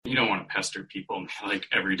pester people like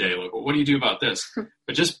every day, like, well, what do you do about this?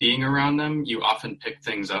 But just being around them, you often pick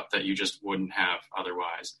things up that you just wouldn't have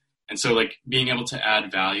otherwise. And so like being able to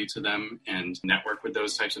add value to them and network with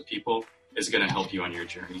those types of people is going to help you on your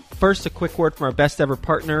journey. First, a quick word from our best ever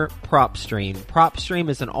partner, PropStream. PropStream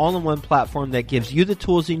is an all-in-one platform that gives you the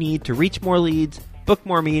tools you need to reach more leads, book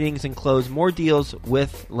more meetings, and close more deals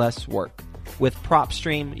with less work. With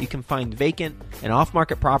PropStream, you can find vacant and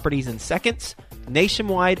off-market properties in seconds,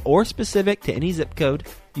 nationwide or specific to any zip code.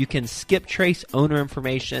 You can skip trace owner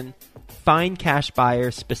information, find cash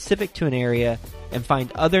buyers specific to an area, and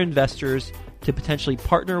find other investors to potentially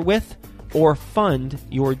partner with or fund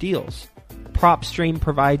your deals. PropStream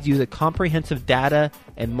provides you the comprehensive data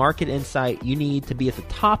and market insight you need to be at the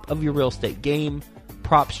top of your real estate game.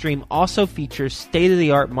 PropStream also features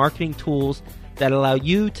state-of-the-art marketing tools that allow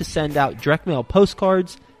you to send out direct mail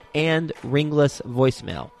postcards and ringless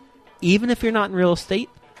voicemail. Even if you're not in real estate,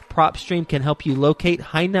 PropStream can help you locate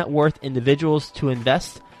high net worth individuals to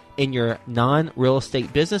invest in your non-real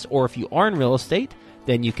estate business, or if you are in real estate,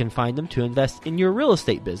 then you can find them to invest in your real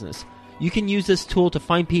estate business. You can use this tool to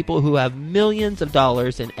find people who have millions of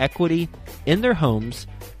dollars in equity in their homes,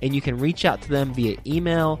 and you can reach out to them via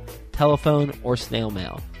email, telephone, or snail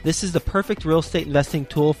mail. This is the perfect real estate investing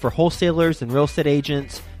tool for wholesalers and real estate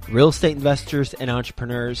agents, real estate investors, and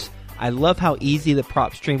entrepreneurs. I love how easy the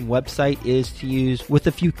PropStream website is to use. With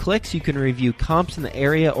a few clicks, you can review comps in the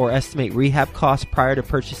area or estimate rehab costs prior to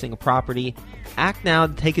purchasing a property. Act now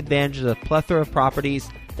to take advantage of the plethora of properties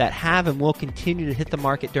that have and will continue to hit the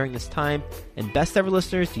market during this time. And best ever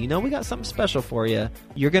listeners, do you know we got something special for you?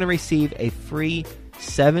 You're going to receive a free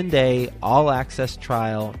 7-day all-access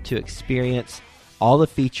trial to experience all the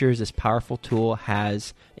features this powerful tool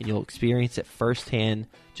has, and you'll experience it firsthand.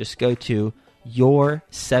 Just go to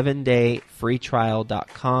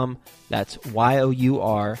your7dayfreetrial.com. That's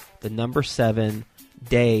YOUR, the number 7,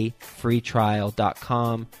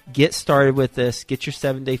 dayfreetrial.com. Get started with this. Get your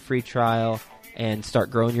 7-day free trial and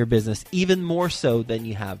start growing your business even more so than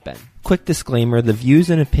you have been. Quick disclaimer, the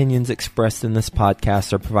views and opinions expressed in this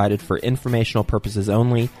podcast are provided for informational purposes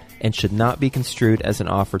only and should not be construed as an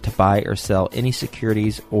offer to buy or sell any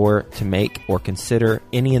securities or to make or consider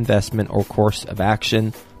any investment or course of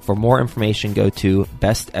action. For more information, go to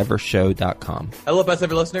bestevershow.com. Hello, Best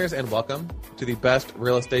Ever listeners, and welcome to the Best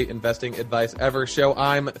Real Estate Investing Advice Ever show.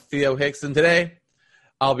 I'm Theo Hicks, and today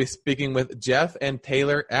I'll be speaking with Jeff and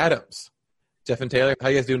Taylor Adams. Jeff and Taylor, how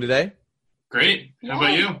you guys doing today? Great. How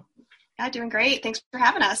about you? Yeah, doing great. Thanks for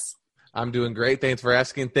having us. I'm doing great. Thanks for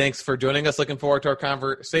asking. Thanks for joining us. Looking forward to our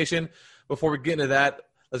conversation. Before we get into that,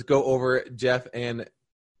 let's go over Jeff and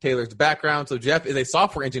Taylor's background. So Jeff is a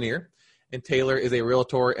software engineer, and Taylor is a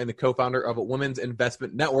realtor and the co-founder of Women's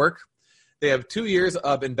Investment Network. They have 2 years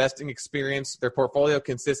of investing experience. Their portfolio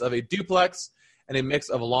consists of a duplex and a mix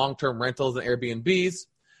of long-term rentals and Airbnbs,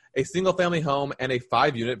 a single-family home, and a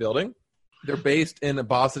 5-unit building. They're based in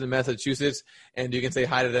Boston and Massachusetts, and you can say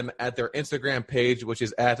hi to them at their Instagram page, which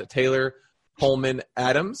is at Taylor Holman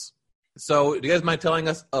Adams. So do you guys mind telling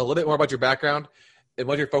us a little bit more about your background and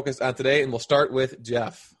what you're focused on today? And we'll start with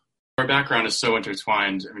Jeff. Our background is so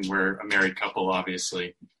intertwined. I mean, we're a married couple,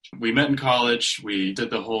 obviously. We met in college. We did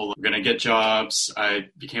the whole, we're going to get jobs. I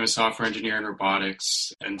became a software engineer in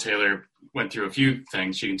robotics, and Taylor went through a few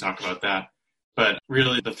things. She can talk about that. But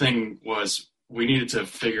really the thing was, we needed to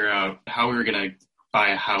figure out how we were going to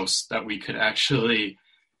buy a house that we could actually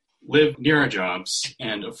live near our jobs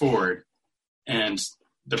and afford. And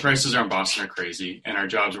the prices around Boston are crazy, and our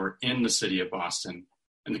jobs were in the city of Boston.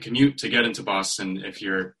 And the commute to get into Boston, if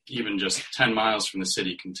you're even just 10 miles from the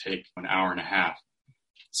city, can take an hour and a half.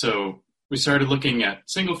 So we started looking at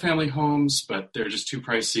single-family homes, but they're just too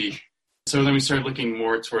pricey. So then we started looking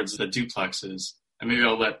more towards the duplexes. And maybe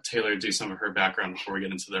I'll let Taylor do some of her background before we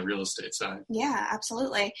get into the real estate side. Yeah,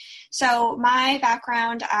 absolutely. So my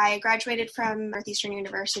background, I graduated from Northeastern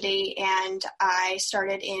University and I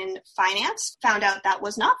started in finance, found out that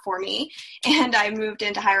was not for me, and I moved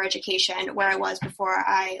into higher education where I was before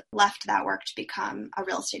I left that work to become a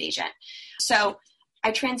real estate agent. So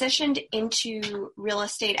I transitioned into real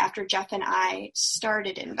estate after Jeff and I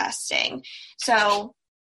started investing. So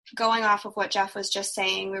going off of what Jeff was just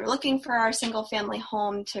saying, we were looking for our single family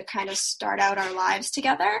home to kind of start out our lives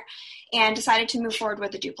together and decided to move forward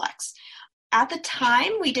with a duplex. At the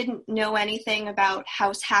time, we didn't know anything about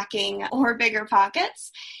house hacking or bigger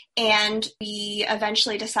pockets. And we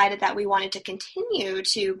eventually decided that we wanted to continue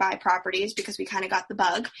to buy properties because we kind of got the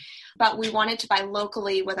bug, but we wanted to buy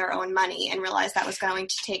locally with our own money and realized that was going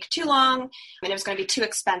to take too long and it was going to be too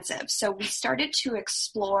expensive. So we started to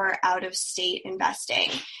explore out-of-state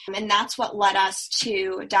investing. And that's what led us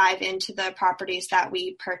to dive into the properties that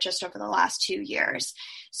we purchased over the last 2 years.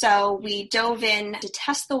 So we dove in to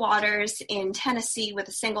test the waters in Tennessee with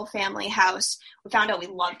a single family house. We found out we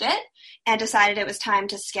loved it and decided it was time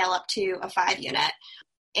to scale up to a 5-unit.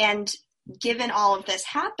 And given all of this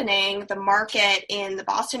happening, the market in the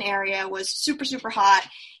Boston area was super, super hot,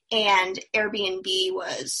 and Airbnb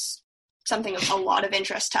was something of a lot of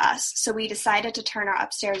interest to us. So we decided to turn our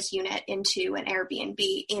upstairs unit into an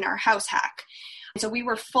Airbnb in our house hack. So we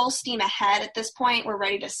were full steam ahead at this point. We're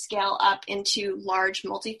ready to scale up into large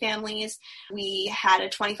multifamilies. We had a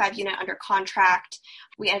 25 unit under contract.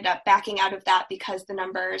 We ended up backing out of that because the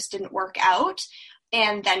numbers didn't work out.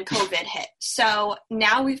 And then COVID hit. So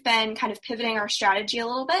now we've been kind of pivoting our strategy a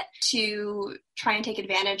little bit to try and take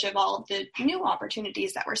advantage of all of the new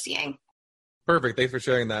opportunities that we're seeing. Perfect. Thanks for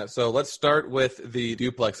sharing that. So let's start with the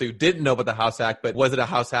duplex. So you didn't know about the house hack, but was it a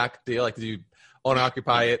house hack deal? Like, did you own and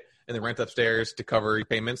occupy it and then rent upstairs to cover your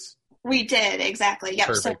payments? We did, exactly. Yep.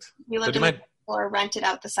 Perfect. So we lived in the or rented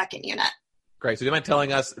out the second unit. Great. So do you mind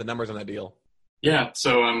telling us the numbers on that deal? Yeah,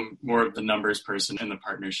 so I'm more of the numbers person in the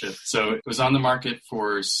partnership. So it was on the market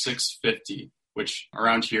for $650, which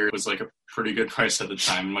around here was like a pretty good price at the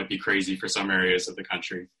time. It might be crazy for some areas of the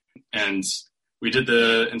country. And we did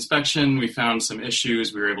the inspection. We found some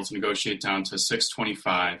issues. We were able to negotiate down to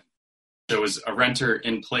 $625. There was a renter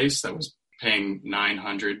in place that was paying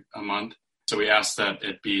 $900 a month. So we asked that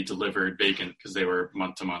it be delivered vacant because they were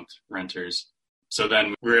month-to-month renters. So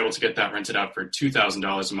then we were able to get that rented out for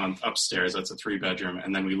 $2,000 a month upstairs. That's a 3-bedroom.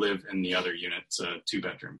 And then we live in the other unit. It's a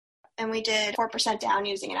 2-bedroom. And we did 4% down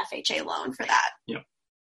using an FHA loan for that. Yeah.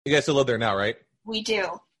 You guys still live there now, right? We do.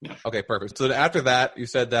 Yeah. Okay, perfect. So after that, you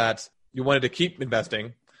said that you wanted to keep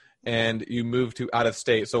investing and you moved to out of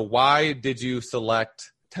state. So why did you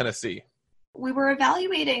select Tennessee? We were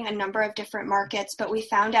evaluating a number of different markets, but we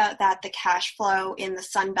found out that the cash flow in the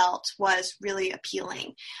Sun Belt was really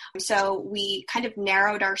appealing. So we kind of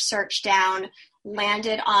narrowed our search down,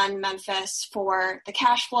 landed on Memphis for the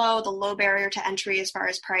cash flow, the low barrier to entry as far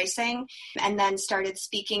as pricing, and then started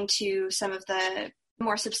speaking to some of the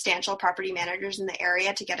more substantial property managers in the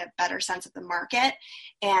area to get a better sense of the market.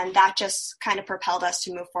 And that just kind of propelled us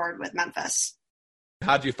to move forward with Memphis.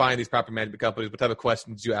 How did you find these property management companies? What type of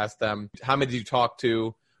questions did you ask them? How many did you talk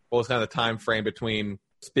to? What was kind of the time frame between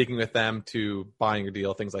speaking with them to buying a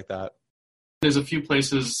deal, things like that? There's a few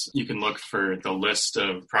places you can look for the list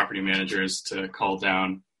of property managers to call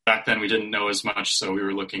down. Back then we didn't know as much, so we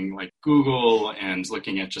were looking like Google and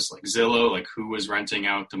looking at just like Zillow, like who was renting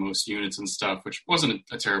out the most units and stuff, which wasn't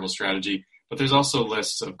a terrible strategy. But there's also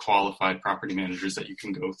lists of qualified property managers that you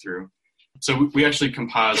can go through. So we actually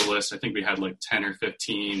compiled a list. I think we had like 10 or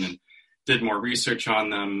 15 and did more research on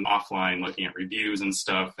them offline, looking at reviews and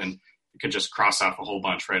stuff, and you could just cross off a whole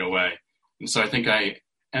bunch right away. And so I think I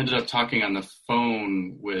ended up talking on the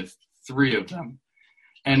phone with 3 of them.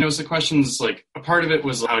 And it was the questions, like a part of it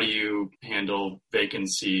was how do you handle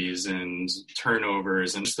vacancies and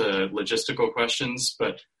turnovers and just the logistical questions.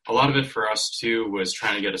 But a lot of it for us too was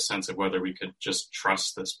trying to get a sense of whether we could just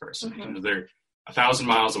trust this person. Mm-hmm. They're 1,000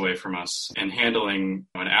 miles away from us and handling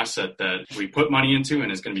an asset that we put money into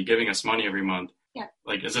and is going to be giving us money every month. Yeah.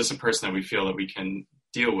 Like, is this a person that we feel that we can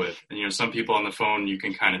deal with? And, some people on the phone, you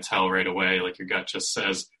can kind of tell right away, like your gut just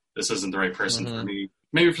says, this isn't the right person for me.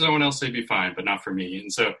 Maybe for someone else, they'd be fine, but not for me.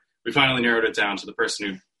 And so we finally narrowed it down to the person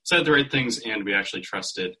who said the right things and we actually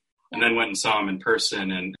trusted, and then went and saw him in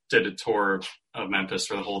person and did a tour of Memphis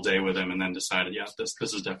for the whole day with him and then decided, yeah, this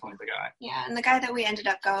is definitely the guy. Yeah. And the guy that we ended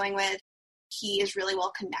up going with, he is really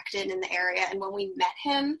well connected in the area. And when we met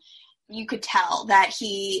him, you could tell that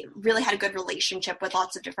he really had a good relationship with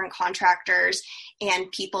lots of different contractors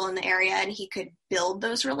and people in the area, and he could build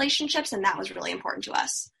those relationships. And that was really important to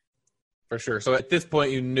us. For sure. So at this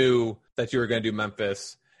point, you knew that you were going to do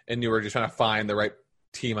Memphis and you were just trying to find the right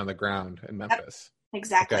team on the ground in Memphis. Yep,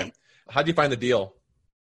 exactly. Okay. How did you find the deal?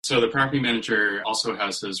 So the property manager also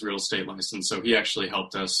has his real estate license, so he actually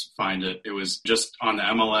helped us find it. It was just on the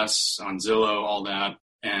MLS, on Zillow, all that,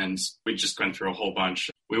 and we just went through a whole bunch.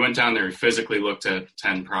 We went down there and physically looked at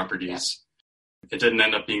 10 properties. Yeah. It didn't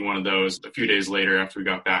end up being one of those. A few days later, after we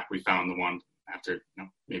got back, we found the one after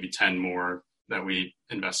maybe 10 more that we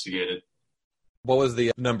investigated. What was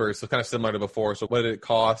the numbers? So kind of similar to before. So what did it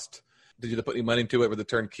cost? Did you put any money into it with the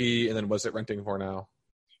turnkey? And then what's it renting for now?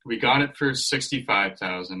 We got it for $65,000.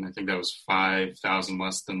 I think that was $5,000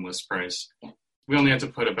 less than list price. Yeah. We only had to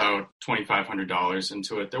put about $2,500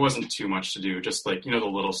 into it. There wasn't too much to do, just like, the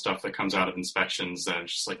little stuff that comes out of inspections that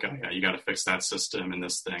it's just like, oh yeah, you got to fix that system and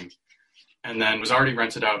this thing. And then it was already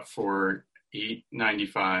rented out for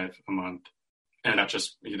 $895 a month. And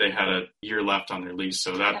they had a year left on their lease.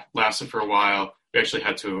 So that lasted for a while. We actually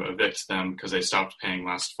had to evict them because they stopped paying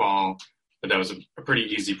last fall. But that was a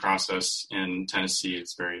pretty easy process in Tennessee.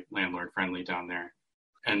 It's very landlord friendly down there.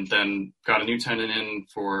 And then got a new tenant in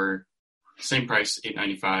for same price,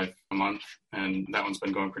 $895 a month. And that one's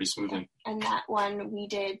been going pretty smoothly. And that one we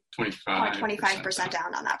did 25%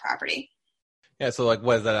 down on that property. Yeah, so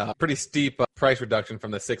what is that? A pretty steep price reduction from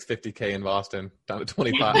the $650K in Boston down to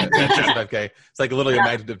 $25K. It's like literally a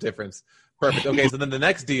magnitude difference. Perfect. Okay, so then the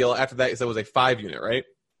next deal after that, so it was a 5-unit, right?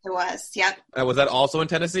 It was, yep. Was that also in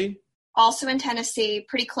Tennessee? Also in Tennessee,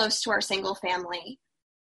 pretty close to our single family.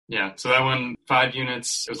 Yeah, so that one, 5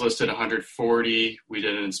 units, it was listed 140. We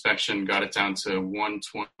did an inspection, got it down to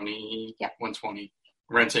 120. Yep. 120.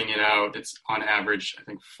 Renting it out, it's on average, I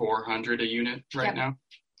think, $400 a unit right now.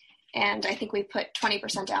 And I think we put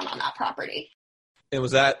 20% down on that property. And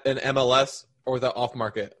was that an MLS or was that off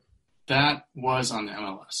market? That was on the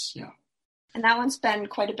MLS, yeah. And that one's been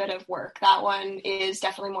quite a bit of work. That one is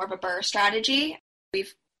definitely more of a BRRRR strategy.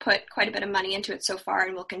 We've put quite a bit of money into it so far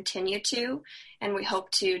and will continue to. And we hope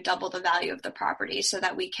to double the value of the property so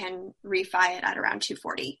that we can refi it at around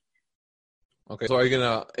 $240,000. Okay, so are you going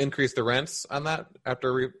to increase the rents on that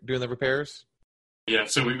after doing the repairs? Yeah,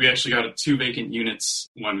 so we actually got 2 vacant units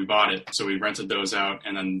when we bought it. So we rented those out,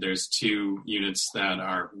 and then there's 2 units that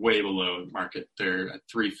are way below market. They're at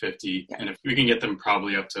 $350, and if we can get them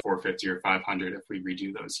probably up to $450 or $500 if we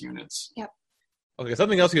redo those units. Yep. Okay,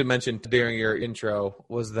 something else you had mentioned during your intro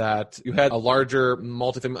was that you had a larger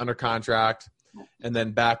multifamily under contract and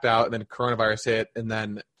then backed out, and then coronavirus hit, and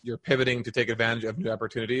then you're pivoting to take advantage of new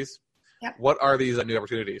opportunities. Yep. What are these new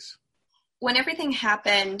opportunities? When everything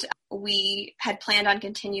happened, we had planned on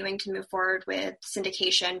continuing to move forward with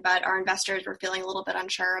syndication, but our investors were feeling a little bit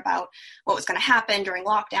unsure about what was going to happen during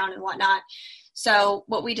lockdown and whatnot. So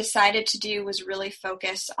what we decided to do was really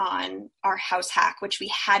focus on our house hack, which we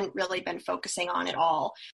hadn't really been focusing on at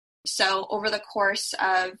all. So over the course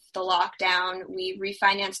of the lockdown, we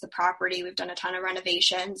refinanced the property. We've done a ton of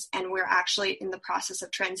renovations, and we're actually in the process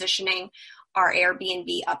of transitioning our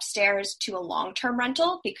Airbnb upstairs to a long-term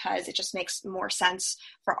rental because it just makes more sense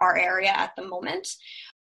for our area at the moment.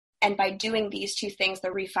 And by doing these 2 things, the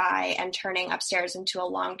refi and turning upstairs into a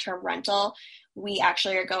long-term rental, we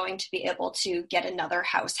actually are going to be able to get another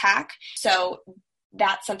house hack. So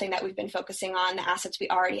that's something that we've been focusing on, the assets we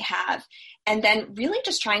already have. And then really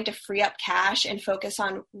just trying to free up cash and focus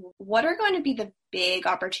on what are going to be the big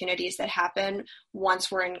opportunities that happen once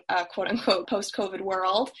we're in a quote unquote post-COVID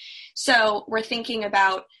world. So we're thinking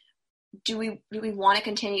about, do we want to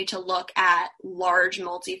continue to look at large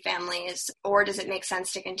multifamilies, or does it make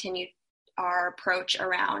sense to continue our approach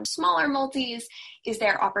around smaller multis? Is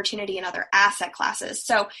there opportunity in other asset classes?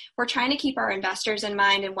 So we're trying to keep our investors in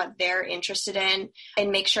mind and what they're interested in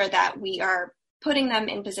and make sure that we are putting them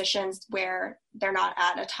in positions where they're not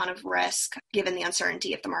at a ton of risk given the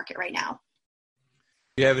uncertainty of the market right now.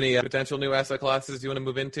 Do you have any potential new asset classes you want to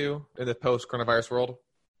move into in the post-coronavirus world?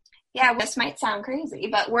 Yeah, this might sound crazy,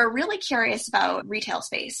 but we're really curious about retail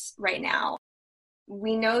space right now.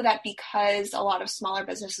 We know that because a lot of smaller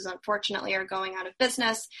businesses, unfortunately, are going out of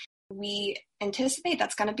business, we anticipate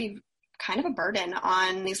that's going to be kind of a burden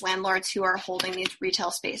on these landlords who are holding these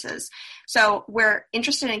retail spaces. So we're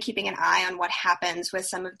interested in keeping an eye on what happens with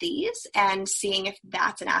some of these and seeing if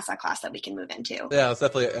that's an asset class that we can move into. Yeah, that's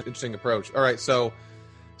definitely an interesting approach. All right, so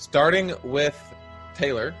starting with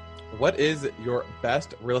Taylor, what is your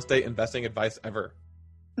best real estate investing advice ever?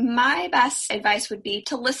 My best advice would be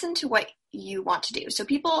to listen to what you want to do. So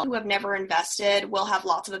people who have never invested will have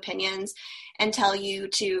lots of opinions and tell you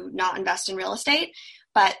to not invest in real estate,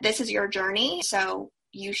 but this is your journey, so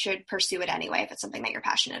you should pursue it anyway if it's something that you're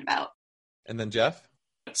passionate about. And then Jeff?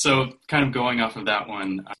 So kind of going off of that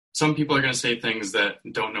one, some people are going to say things that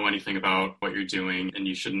don't know anything about what you're doing, and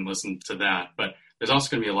you shouldn't listen to that. But there's also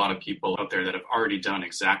going to be a lot of people out there that have already done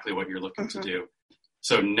exactly what you're looking to do.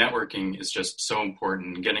 So networking is just so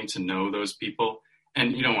important, getting to know those people.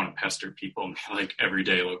 And you don't want to pester people like every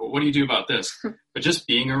day, like, well, what do you do about this? But just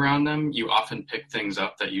being around them, you often pick things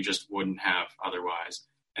up that you just wouldn't have otherwise.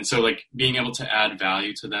 And so like being able to add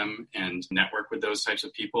value to them and network with those types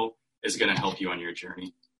of people is going to help you on your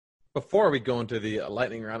journey. Before we go into the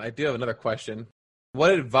lightning round, I do have another question.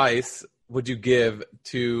 What advice would you give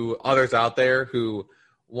to others out there who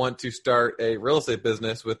want to start a real estate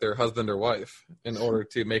business with their husband or wife in order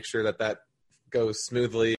to make sure that that goes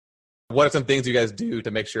smoothly? What are some things you guys do to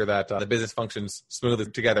make sure that the business functions smoothly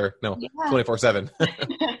together? No, 24/7.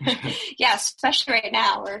 Yeah, especially right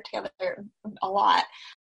now. We're together a lot.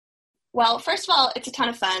 Well, first of all, it's a ton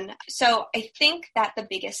of fun. So I think that the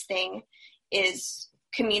biggest thing is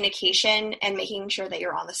communication and making sure that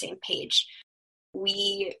you're on the same page.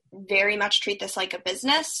 We very much treat this like a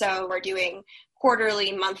business. So we're doing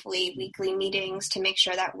quarterly, monthly, weekly meetings to make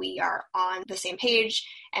sure that we are on the same page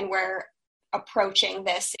and we're approaching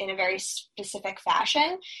this in a very specific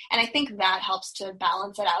fashion. And I think that helps to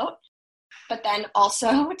balance it out. But then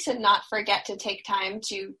also to not forget to take time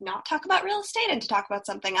to not talk about real estate and to talk about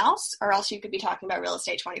something else, or else you could be talking about real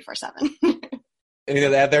estate 24/7.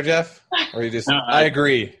 Anything to add there, Jeff? Or you just, I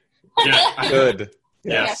agree. Yeah. Good.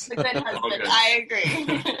 Yes, the good husband. Good. I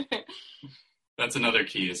agree. That's another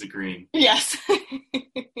key, is agreeing. Yes.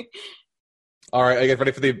 All right, are you guys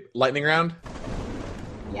ready for the lightning round?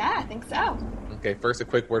 Yeah, I think so. Okay, first a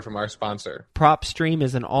quick word from our sponsor. PropStream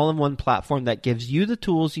is an all-in-one platform that gives you the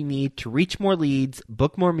tools you need to reach more leads,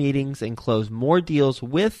 book more meetings, and close more deals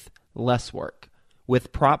with less work.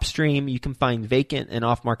 With PropStream, you can find vacant and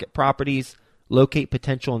off-market properties, locate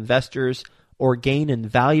potential investors, or gain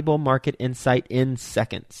invaluable market insight in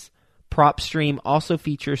seconds. PropStream also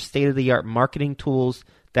features state-of-the-art marketing tools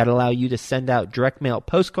that allow you to send out direct mail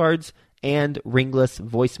postcards and ringless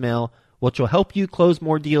voicemail, which will help you close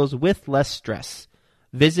more deals with less stress.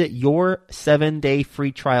 Visit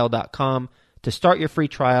your7dayfreetrial.com to start your free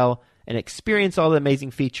trial and experience all the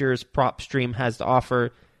amazing features PropStream has to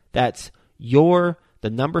offer. That's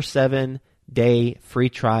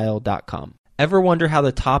your7dayfreetrial.com. Ever wonder how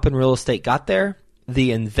the top in real estate got there?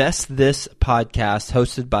 The Invest This podcast,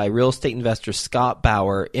 hosted by real estate investor Scott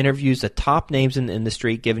Bauer, interviews the top names in the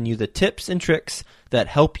industry, giving you the tips and tricks that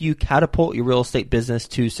help you catapult your real estate business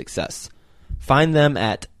to success. Find them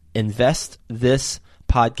at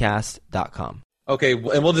investthispodcast.com. Okay,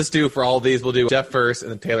 and we'll just do for all of these, we'll do Jeff first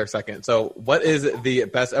and then Taylor second. So what is the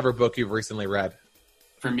best ever book you've recently read?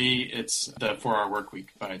 For me, it's The 4-Hour Workweek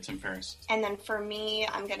by Tim Ferriss. And then for me,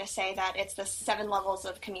 I'm going to say that it's The 7 Levels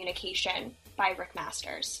of Communication by Rick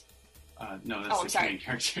Masters. No, that's the main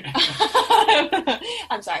character.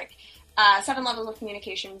 I'm sorry. 7 Levels of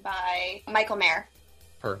Communication by Michael Mayer.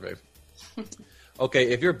 Perfect.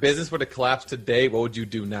 Okay, if your business were to collapse today, what would you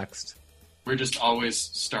do next? We're just always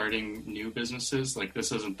starting new businesses. Like,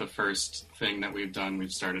 this isn't the first thing that we've done.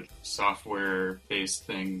 We've started software-based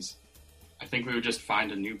things. I think we would just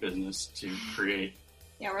find a new business to create.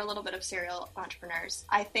 Yeah, we're a little bit of serial entrepreneurs.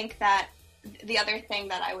 I think that the other thing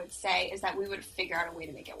that I would say is that we would figure out a way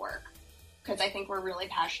to make it work. Because I think we're really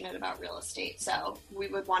passionate about real estate. So we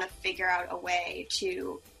would want to figure out a way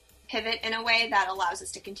to pivot in a way that allows us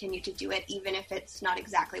to continue to do it, even if it's not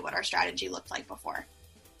exactly what our strategy looked like before.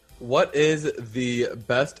 What is the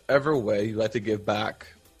best ever way you'd like to give back?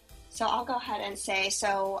 So I'll go ahead and say,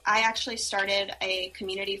 so I actually started a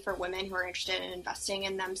community for women who are interested in investing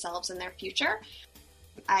in themselves and their future.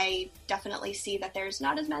 I definitely see that there's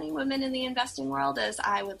not as many women in the investing world as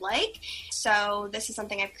I would like. So this is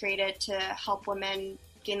something I've created to help women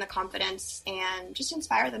gain the confidence and just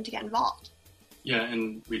inspire them to get involved. Yeah,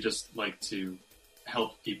 and we just like to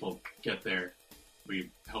help people get there. We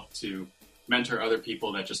help to mentor other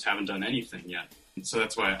people that just haven't done anything yet. So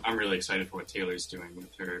that's why I'm really excited for what Taylor's doing with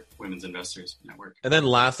her Women's Investors Network. And then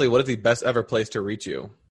lastly, what is the best ever place to reach you?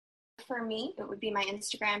 For me, it would be my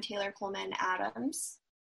Instagram, Taylor Coleman Adams.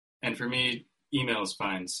 And for me, email is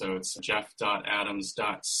fine. So it's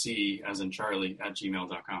jeff.adams.c as in Charlie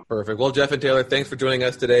 @gmail.com. Perfect. Well, Jeff and Taylor, thanks for joining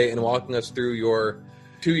us today and walking us through your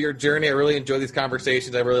 2-year journey. I really enjoy these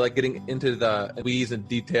conversations. I really like getting into the weeds and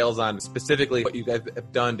details on specifically what you guys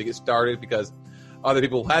have done to get started, because other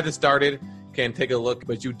people who haven't started can take a look at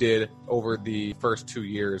what you did over the first 2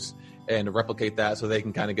 years and replicate that so they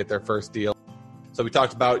can kind of get their first deal. So we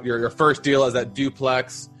talked about your first deal as that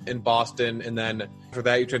duplex in Boston, and then after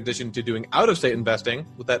that you transitioned to doing out-of-state investing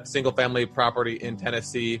with that single-family property in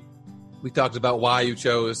Tennessee. We talked about why you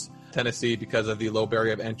chose Tennessee because of the low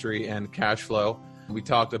barrier of entry and cash flow. We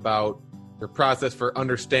talked about your process for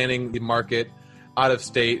understanding the market out of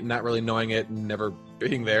state and not really knowing it and never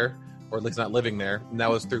being there, or at least not living there. And that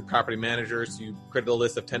was through property managers. You created a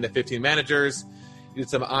list of 10 to 15 managers. You did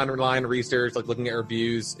some online research, like looking at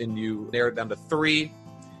reviews, and you narrowed it down to 3.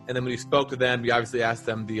 And then when you spoke to them, you obviously asked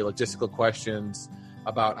them the logistical questions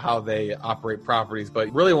about how they operate properties, but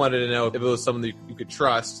you really wanted to know if it was someone that you could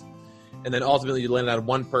trust. And then ultimately you landed on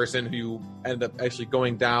one person who you ended up actually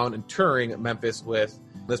going down and touring Memphis with.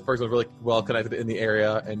 This person was really well connected in the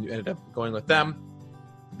area, and you ended up going with them.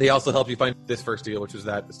 They also helped you find this first deal, which was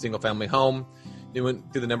that single family home. You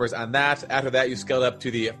went through the numbers on that. After that, you scaled up to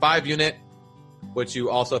the 5-unit, which you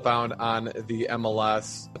also found on the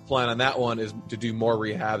MLS. The plan on that one is to do more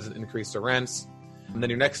rehabs and increase the rents. And then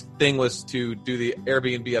your next thing was to do the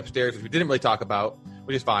Airbnb upstairs, which we didn't really talk about,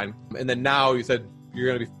 which is fine. And then now you said you're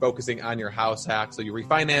going to be focusing on your house hack. So you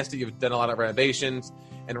refinanced it, you've done a lot of renovations,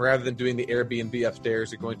 and rather than doing the Airbnb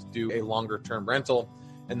upstairs, you're going to do a longer term rental.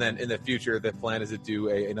 And then in the future, the plan is to do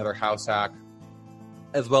another house hack,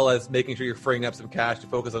 as well as making sure you're freeing up some cash to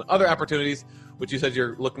focus on other opportunities, which you said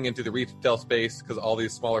you're looking into the retail space because all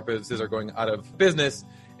these smaller businesses are going out of business.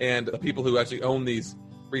 And the people who actually own these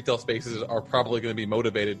retail spaces are probably going to be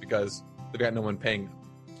motivated because they've got no one paying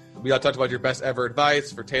them. We all talked about your best ever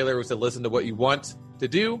advice. For Taylor, it was to listen to what you want to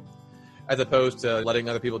do as opposed to letting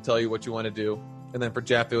other people tell you what you want to do. And then for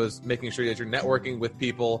Jeff, it was making sure that you're networking with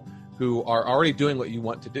people who are already doing what you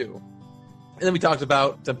want to do. And then we talked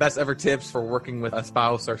about some best ever tips for working with a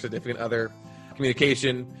spouse or significant other,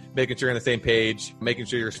 communication, making sure you're on the same page, making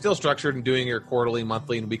sure you're still structured and doing your quarterly,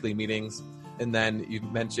 monthly, and weekly meetings. And then you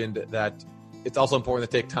mentioned that it's also important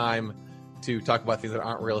to take time to talk about things that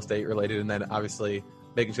aren't real estate related. And then obviously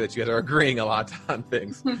making sure that you guys are agreeing a lot on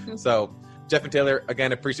things. So Jeff and Taylor,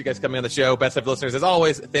 again, appreciate you guys coming on the show. Best ever listeners, as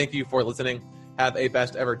always, thank you for listening. Have a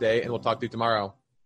best ever day, and we'll talk to you tomorrow.